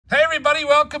everybody,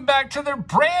 welcome back to the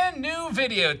brand new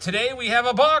video. Today we have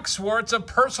a box war. It's a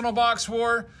personal box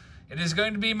war. It is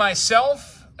going to be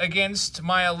myself against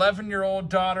my 11-year-old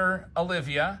daughter,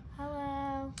 Olivia.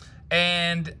 Hello.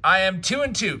 And I am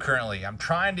 2-2 currently. I'm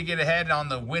trying to get ahead on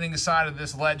the winning side of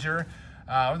this ledger.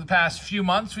 Over the past few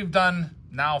months, we've done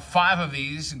now 5 of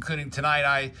these, including tonight.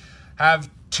 I have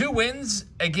 2 wins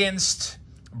against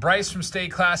Bryce from Stay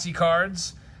Classy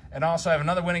Cards. And also I have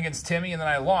another win against Timmy, and then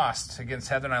I lost against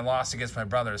Heather, and I lost against my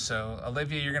brother. So,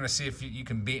 Olivia, you're going to see if you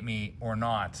can beat me or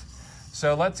not.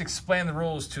 So let's explain the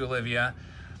rules to Olivia.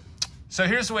 So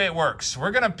here's the way it works.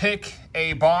 We're going to pick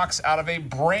a box out of a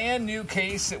brand new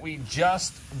case that we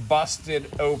just busted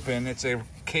open. It's a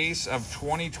case of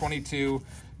 2022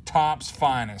 Topps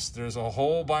Finest. There's a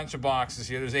whole bunch of boxes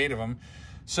here. There's 8 of them.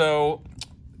 So,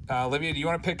 Olivia, do you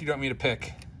want to pick or do you want me to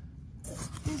pick?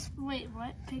 Wait,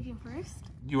 what? Picking first?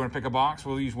 You want to pick a box?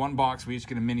 We'll use one box. We each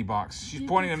get a mini box. She's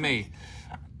pointing at me.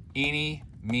 Eeny,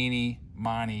 meeny,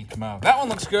 miny, mo. That one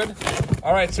looks good.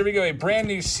 All right, so here we go. A brand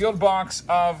new sealed box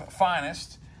of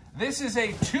Finest. This is a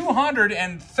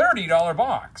 $230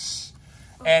 box.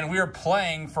 And we are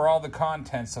playing for all the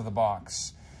contents of the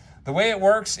box. The way it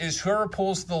works is whoever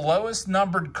pulls the lowest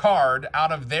numbered card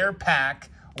out of their pack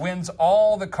wins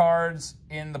all the cards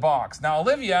in the box. Now,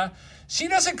 Olivia, she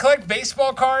doesn't collect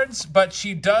baseball cards, but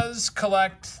she does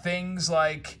collect things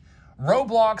like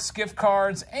Roblox gift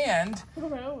cards and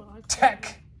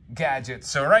tech gadgets.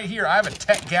 So right here, I have a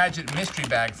tech gadget mystery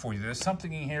bag for you. There's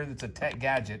something in here that's a tech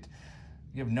gadget.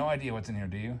 You have no idea what's in here,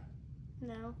 do you?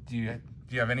 No. Do you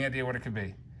have any idea what it could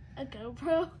be? A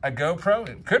GoPro? A GoPro?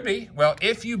 It could be. Well,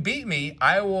 if you beat me,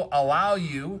 I will allow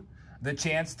you the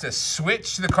chance to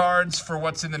switch the cards for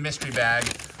what's in the mystery bag,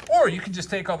 or you can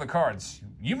just take all the cards.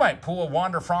 You might pull a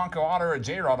Wander Franco auto or a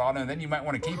J-Rod auto, and then you might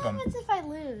want to keep them. What happens if I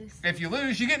lose? If you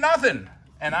lose, you get nothing,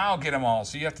 and I'll get them all,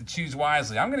 so you have to choose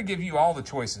wisely. I'm going to give you all the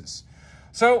choices.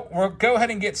 So we'll go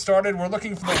ahead and get started. We're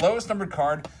looking for the lowest numbered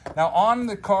card. Now, on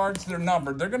the cards that are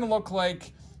numbered, they're going to look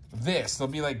like this. They'll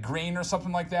be like green or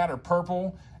something like that, or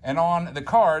purple. And on the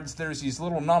cards, there's these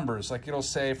little numbers. Like it'll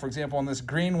say, for example, on this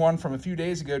green one from a few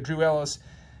days ago, Drew Ellis,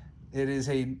 it is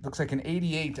looks like an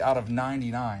 88 out of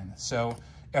 99. So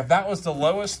if that was the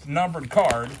lowest numbered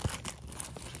card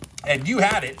and you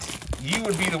had it, you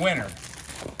would be the winner.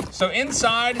 So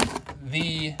inside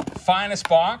the Finest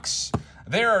box,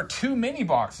 there are 2 mini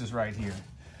boxes right here.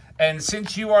 And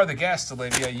since you are the guest,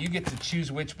 Olivia, you get to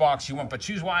choose which box you want, but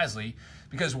choose wisely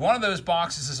because one of those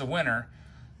boxes is a winner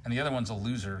and the other one's a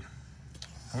loser.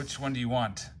 Which one do you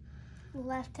want?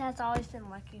 Left has always been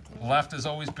lucky to me. Left has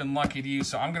always been lucky to you,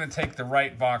 so I'm going to take the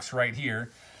right box right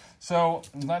here. So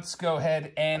let's go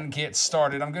ahead and get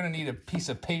started. I'm going to need a piece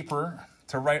of paper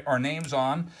to write our names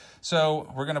on.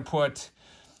 So we're going to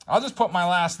I'll just put my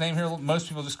last name here. Most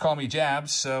people just call me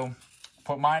Jabs, so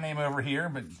put my name over here,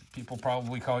 but people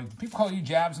probably call you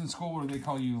Jabs in school, or do they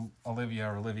call you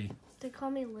Olivia or Livy? They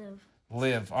call me Liv.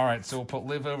 Liv. All right, so we'll put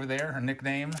Liv over there, her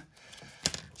nickname.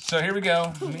 So here we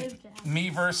go. Me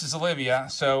versus Olivia.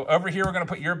 So over here, we're going to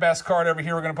put your best card. Over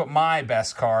here, we're going to put my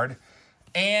best card.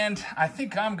 And I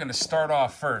think I'm going to start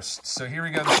off first. So here we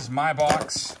go. This is my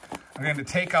box. I'm going to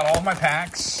take out all my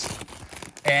packs.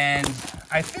 And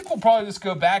I think we'll probably just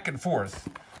go back and forth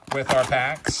with our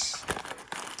packs.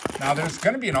 Now, there's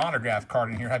going to be an autograph card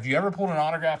in here. Have you ever pulled an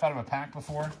autograph out of a pack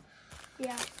before?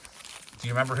 Yeah. Do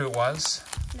you remember who it was?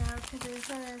 No, because it was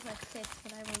when I was like 6,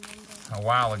 but I remember. A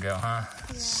while ago, huh?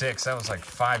 Yeah. 6, that was like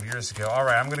 5 years ago. All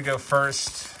right, I'm going to go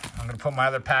first. I'm going to put my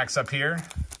other packs up here.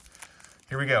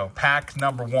 Here we go. Pack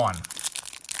number 1.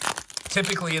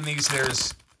 Typically in these,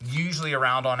 there's usually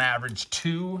around, on average,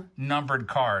 2 numbered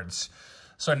cards.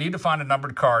 So I need to find a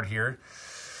numbered card here.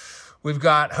 We've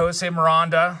got Jose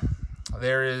Miranda.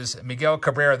 There is Miguel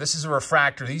Cabrera. This is a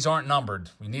refractor. These aren't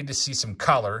numbered. We need to see some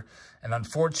color. And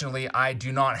unfortunately, I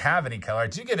do not have any color. I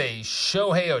do get a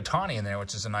Shohei Ohtani in there,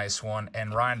 which is a nice one,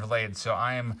 and Ryan Vilade. So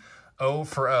I am 0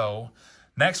 for 0.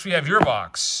 Next, we have your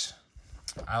box.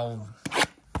 I'll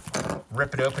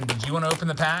rip it open. Did you want to open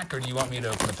the pack, or do you want me to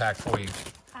open the pack for you?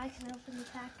 I can open the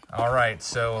pack. All right.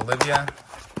 So, Olivia,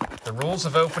 the rules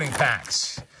of opening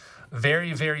packs.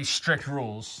 Very, very strict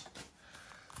rules.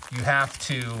 You have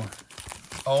to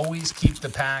always keep the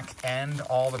pack and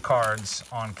all the cards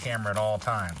on camera at all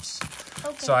times.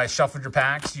 Okay. So I shuffled your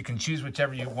packs. You can choose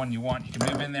whichever one you want. You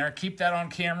can move in there. Keep that on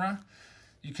camera.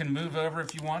 You can move over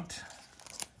if you want.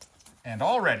 And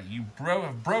already, you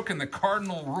have broken the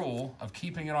cardinal rule of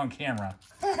keeping it on camera.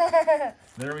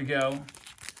 There we go.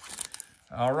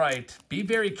 All right. Be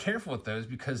very careful with those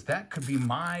because that could be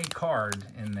my card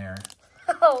in there.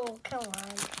 Oh, come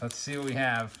on. Let's see what we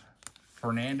have.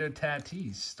 Fernando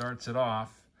Tatis starts it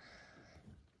off.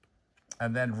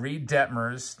 And then Reed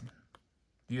Detmers.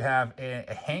 You have a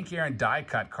Hank Aaron die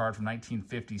cut card from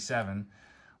 1957.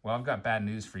 Well, I've got bad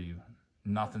news for you.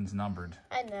 Nothing's numbered.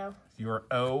 I know. You are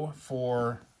 0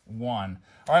 for 1.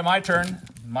 All right, my turn.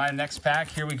 My next pack.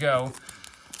 Here we go.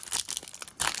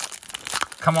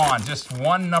 Come on, just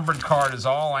one numbered card is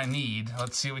all I need.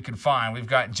 Let's see what we can find. We've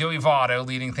got Joey Votto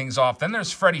leading things off. Then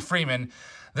there's Freddie Freeman.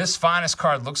 This finest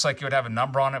card looks like it would have a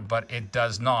number on it, but it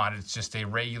does not. It's just a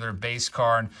regular base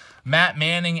card. Matt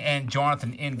Manning and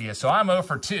Jonathan India. So I'm 0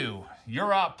 for 2.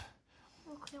 You're up.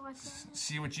 Okay, what's that?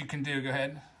 See what you can do. Go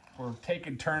ahead. We're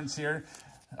taking turns here.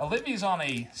 Olivia's on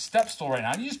a step stool right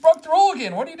now. You just broke the rule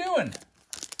again. What are you doing?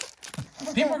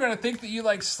 People are going to think that you,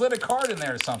 like, slid a card in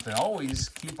there or something. Always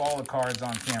keep all the cards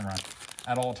on camera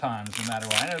at all times, no matter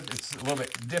what. I know it's a little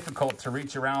bit difficult to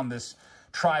reach around this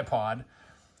tripod,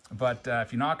 but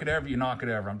if you knock it over, you knock it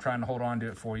over. I'm trying to hold on to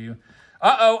it for you.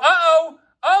 Uh-oh, uh-oh.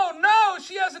 Oh, no,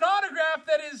 she has an autograph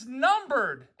that is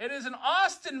numbered. It is an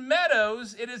Austin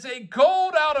Meadows. It is a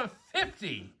gold out of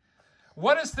 50.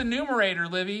 What is the numerator,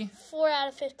 Livy? 4 out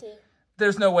of 50.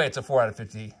 There's no way it's a 4 out of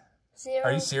 50. 0.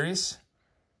 Are you serious?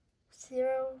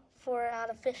 0, 4 out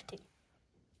of 50.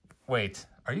 Wait,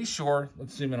 are you sure?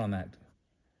 Let's zoom in on that.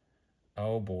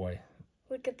 Oh, boy.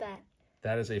 Look at that.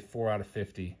 That is a 4 out of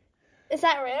 50. Is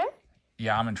that rare?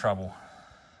 Yeah, I'm in trouble.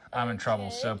 I'm in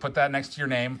trouble. So put that next to your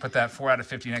name. Put that 4 out of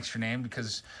 50 next to your name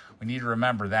because we need to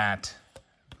remember that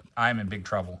I'm in big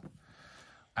trouble.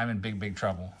 I'm in big, big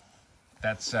trouble.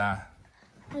 That's going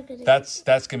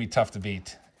to be tough to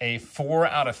beat. A 4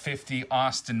 out of 50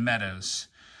 Austin Meadows.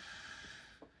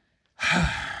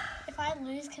 If I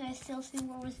lose, can I still see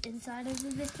what was inside of the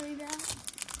victory bag?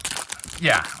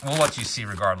 Yeah, we'll let you see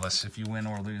regardless if you win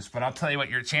or lose. But I'll tell you what,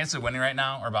 your chances of winning right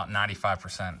now are about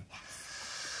 95%.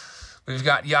 We've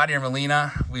got Yadier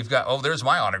Molina. We've got, oh, there's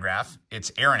my autograph.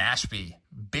 It's Aaron Ashby.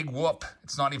 Big whoop.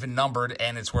 It's not even numbered,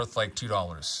 and it's worth like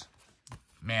 $2.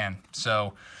 Man,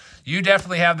 so you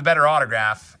definitely have the better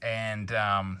autograph, and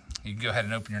you can go ahead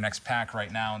and open your next pack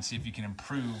right now and see if you can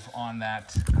improve on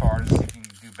that card and see if you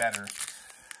can do better.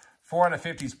 4 out of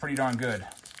 50 is pretty darn good.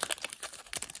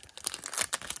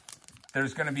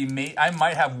 There's going to be, I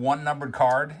might have one numbered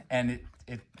card, and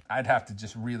I'd have to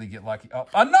just really get lucky. Oh,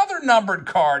 another numbered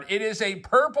card. It is a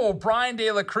purple Brian De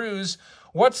La Cruz.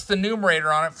 What's the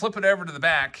numerator on it? Flip it over to the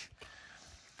back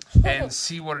and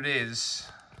see what it is.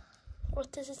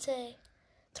 What does it say?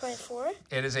 24?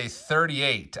 It is a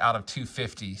 38 out of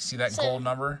 250. See that gold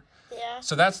number? Yeah.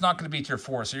 So that's not going to beat your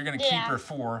 4. So you're going to keep your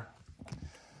 4.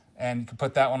 And you can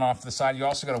put that one off to the side. You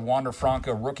also got a Wander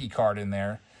Franco rookie card in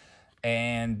there.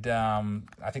 And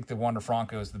I think the Wander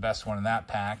Franco is the best one in that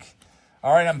pack.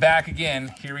 All right, I'm back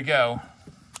again. Here we go.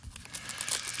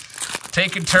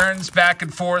 Taking turns back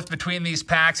and forth between these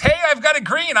packs. Hey, I've got a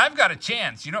green. I've got a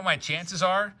chance. You know what my chances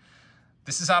are?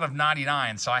 This is out of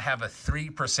 99, so I have a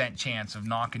 3% chance of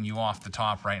knocking you off the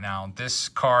top right now. This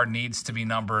card needs to be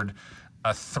numbered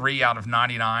a 3 out of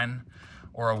 99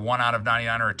 or a 1 out of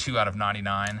 99 or a 2 out of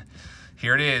 99.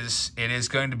 Here it is. It is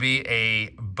going to be a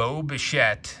Bo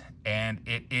Bichette, and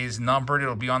it is numbered.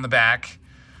 It'll be on the back.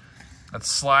 Let's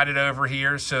slide it over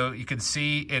here so you can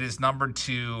see it is numbered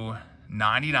to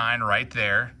 99 right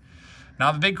there.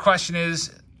 Now the big question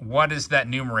is, what is that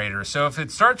numerator? So if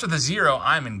it starts with a 0,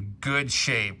 I'm in good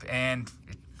shape, and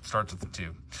it starts with a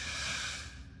 2.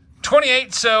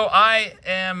 28, so I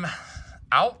am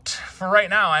out for right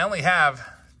now. I only have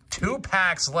 2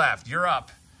 packs left. You're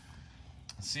up.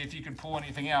 Let's see if you can pull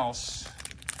anything else.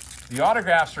 The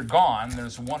autographs are gone.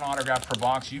 There's 1 autograph per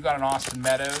box. You got an Austin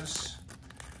Meadows.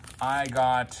 I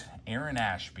got Aaron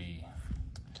Ashby.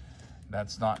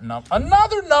 That's not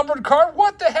another numbered card.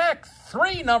 What the heck?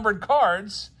 3 numbered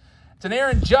cards. It's an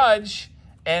Aaron Judge,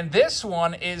 and this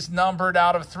one is numbered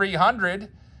out of 300.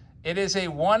 It is a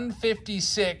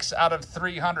 156 out of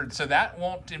 300, so that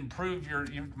won't improve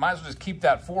you might as well just keep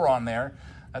that 4 on there.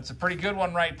 That's a pretty good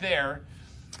one right there.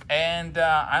 And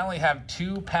I only have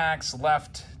 2 packs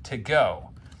left to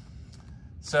go.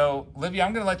 So, Livia,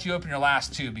 I'm going to let you open your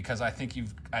last 2 because I think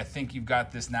you've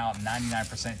got this now at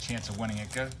 99% chance of winning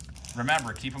it. Good.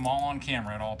 Remember, keep them all on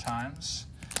camera at all times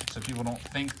so people don't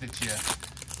think that you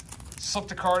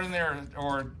slipped a card in there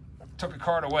or took a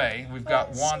card away. We've got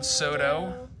Juan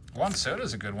Soto. Juan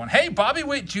Soto's a good one. Hey, Bobby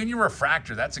Witt Jr.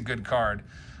 Refractor. That's a good card.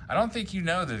 I don't think you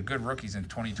know the good rookies in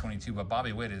 2022, but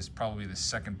Bobby Witt is probably the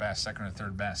second best, second or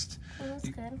third best. That's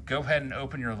good. Go ahead and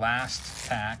open your last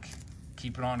pack.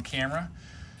 Keep it on camera.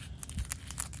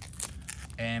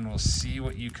 And we'll see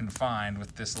what you can find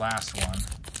with this last one.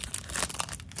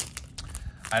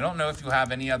 I don't know if you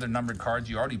have any other numbered cards.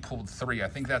 You already pulled 3. I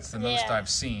think that's the most Yeah. I've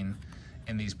seen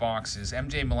in these boxes.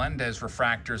 MJ Melendez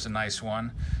refractor is a nice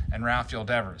one, and Rafael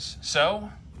Devers. So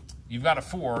you've got a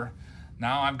 4.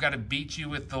 Now I've got to beat you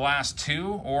with the last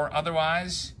 2, or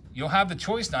otherwise you'll have the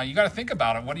choice now. You got to think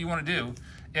about it. What do you want to do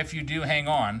if you do hang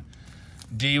on?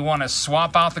 Do you want to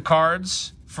swap out the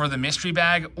cards for the mystery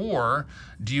bag, or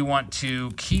do you want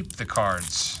to keep the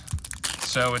cards?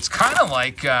 So it's kind of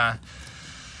like,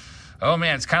 oh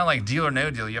man, it's kind of like deal or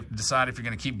no deal. You have to decide if you're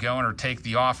going to keep going or take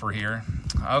the offer here.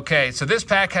 Okay, so this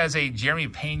pack has a Jeremy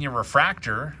Pena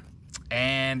refractor,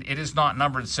 and it is not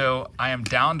numbered, so I am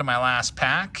down to my last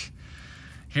pack.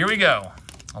 Here we go.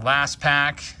 Last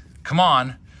pack. Come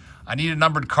on. I need a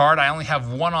numbered card. I only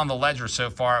have 1 on the ledger so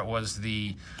far. It was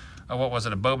the, what was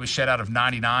it, a Boba Shed out of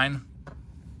 99.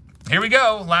 Here we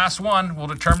go. Last one. We'll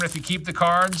determine if you keep the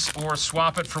cards or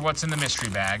swap it for what's in the mystery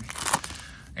bag.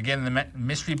 Again, the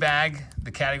mystery bag,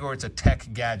 the category, it's a tech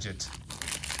gadget.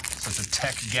 So it's a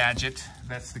tech gadget.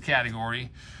 That's the category.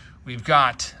 We've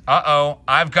got,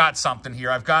 I've got something here.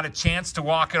 I've got a chance to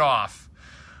walk it off.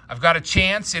 I've got a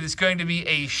chance. It is going to be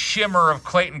a shimmer of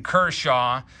Clayton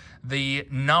Kershaw. The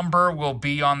number will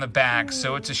be on the back.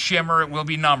 So it's a shimmer. It will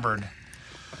be numbered.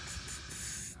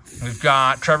 We've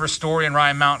got Trevor Story and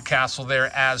Ryan Mountcastle there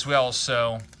as well.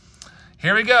 So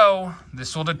here we go.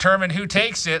 This will determine who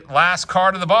takes it. Last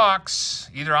card of the box.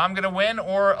 Either I'm going to win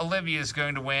or Olivia is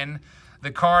going to win.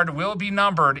 The card will be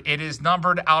numbered. It is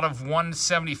numbered out of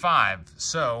 175.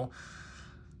 So,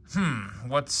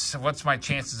 what's my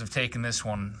chances of taking this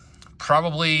one?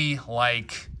 Probably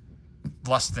like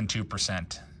less than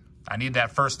 2%. I need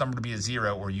that first number to be a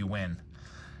 0 or you win.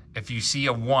 If you see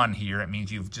a 1 here, it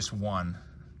means you've just won.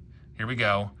 Here we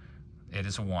go. It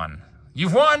is a 1.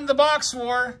 You've won the box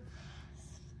war.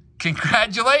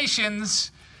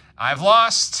 Congratulations. I've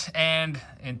lost, and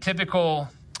in typical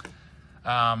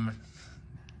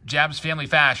Jab's family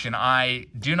fashion, I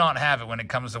do not have it when it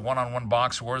comes to one-on-one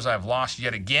box wars. I've lost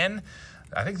yet again.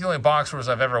 I think the only box wars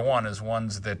I've ever won is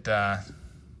ones that,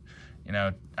 you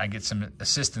know, I get some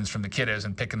assistance from the kiddos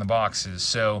in picking the boxes.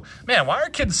 So, man, why are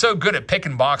kids so good at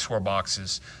picking box war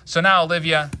boxes? So now,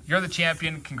 Olivia, you're the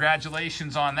champion.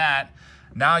 Congratulations on that.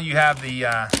 Now you have the,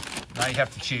 now you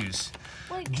have to choose.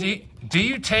 Wait, Do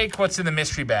you take what's in the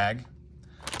mystery bag,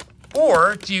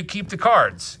 or do you keep the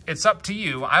cards? It's up to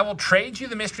you. I will trade you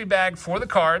the mystery bag for the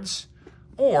cards,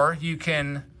 or you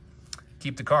can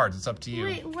keep the cards. It's up to you.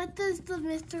 Wait, what does the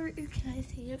mystery? Can I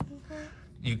see it before?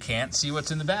 You can't see what's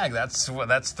in the bag. That's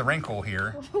the wrinkle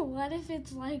here. What if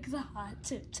it's like the hot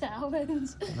chip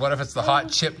challenge? What if it's the hot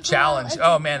chip challenge?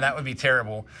 Oh man, that would be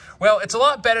terrible. Well, it's a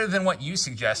lot better than what you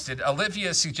suggested.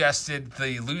 Olivia suggested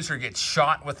the loser gets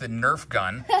shot with a Nerf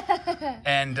gun,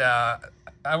 and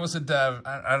I wasn't.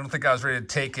 I don't think I was ready to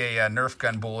take a Nerf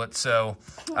gun bullet. So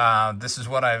this is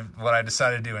what I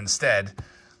decided to do instead.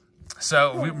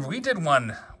 So we did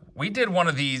one. We did one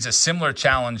of these, a similar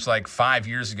challenge like 5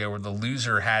 years ago where the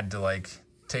loser had to like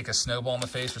take a snowball in the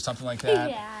face or something like that.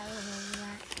 Yeah, I remember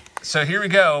that. So here we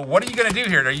go. What are you going to do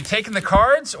here? Are you taking the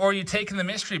cards or are you taking the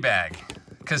mystery bag?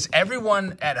 Because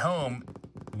everyone at home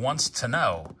wants to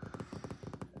know.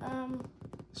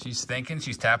 She's thinking.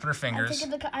 She's tapping her fingers.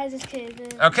 I just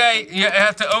kidding. Okay, you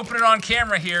have to open it on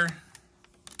camera here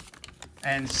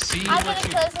and see I'm what gonna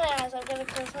you... close my eyes. I'm gonna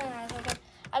close my eyes.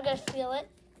 I'm gonna feel it.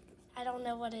 I don't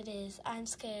know what it is. I'm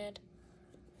scared.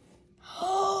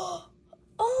 Oh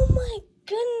my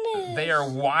goodness. They are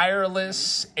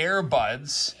wireless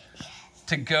earbuds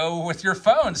to go with your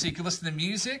phone so you can listen to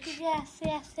music. Yes,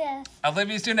 yes, yes.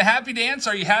 Olivia's doing a happy dance.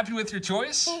 Are you happy with your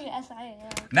choice? Yes, I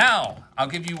am. Now, I'll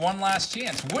give you one last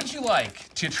chance. Would you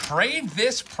like to trade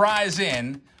this prize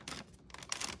in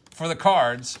for the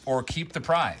cards or keep the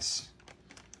prize?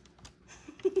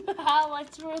 How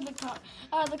much were the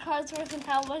cards worth, and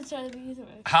how much are these worth?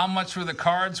 How much were the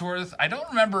cards worth? I don't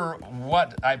remember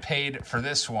what I paid for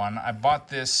this one. I bought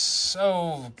this,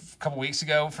 a couple weeks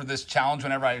ago for this challenge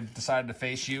whenever I decided to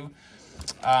face you.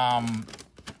 I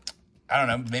don't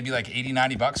know, maybe like 80,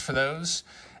 90 bucks for those.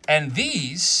 And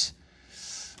these,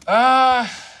 I'll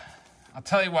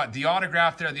tell you what, the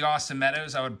autograph there, the Austin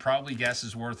Meadows, I would probably guess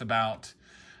is worth about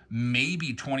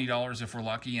maybe $20 if we're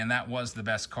lucky, and that was the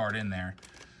best card in there.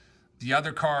 The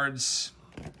other cards,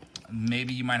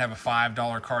 maybe you might have a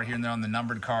 $5 card here and there on the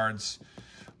numbered cards.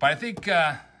 But I think,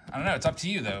 I don't know, it's up to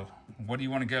you, though. What do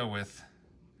you want to go with?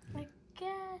 I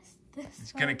guess this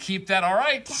It's going to keep that. All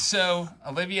right, so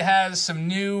Olivia has some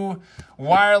new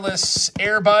wireless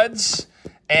earbuds,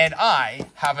 and I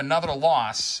have another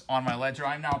loss on my ledger.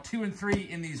 I'm now 2-3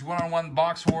 in these one-on-one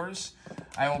box wars.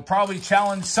 I will probably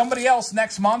challenge somebody else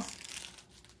next month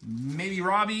Maybe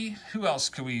Robbie. Who else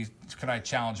could I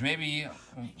challenge? Maybe I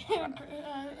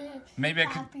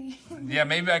could. Yeah,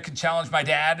 maybe I could challenge my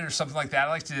dad or something like that. I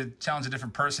like to challenge a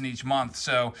different person each month.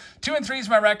 So 2-3 is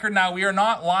my record. Now we are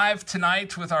not live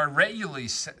tonight with our regularly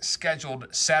scheduled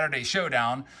Saturday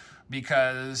showdown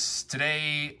because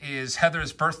today is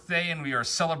Heather's birthday and we are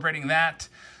celebrating that.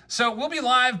 So we'll be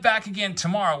live back again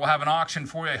tomorrow. We'll have an auction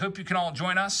for you. I hope you can all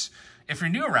join us. If you're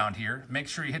new around here, make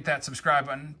sure you hit that subscribe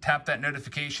button, tap that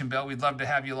notification bell. We'd love to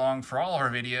have you along for all of our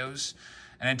videos.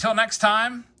 And until next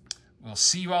time, we'll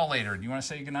see you all later. Do you want to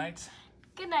say goodnight?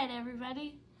 Good night,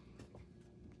 everybody.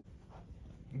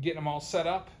 Getting them all set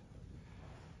up?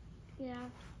 Yeah.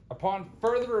 Upon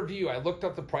further review, I looked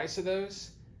up the price of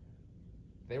those.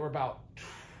 They were about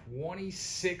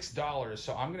 $26.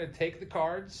 So I'm going to take the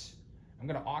cards. I'm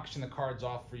going to auction the cards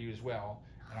off for you as well.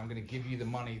 And I'm going to give you the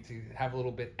money to have a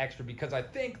little bit extra because I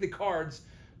think the cards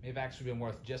may have actually been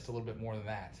worth just a little bit more than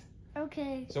that.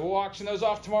 Okay. So we'll auction those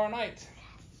off tomorrow night.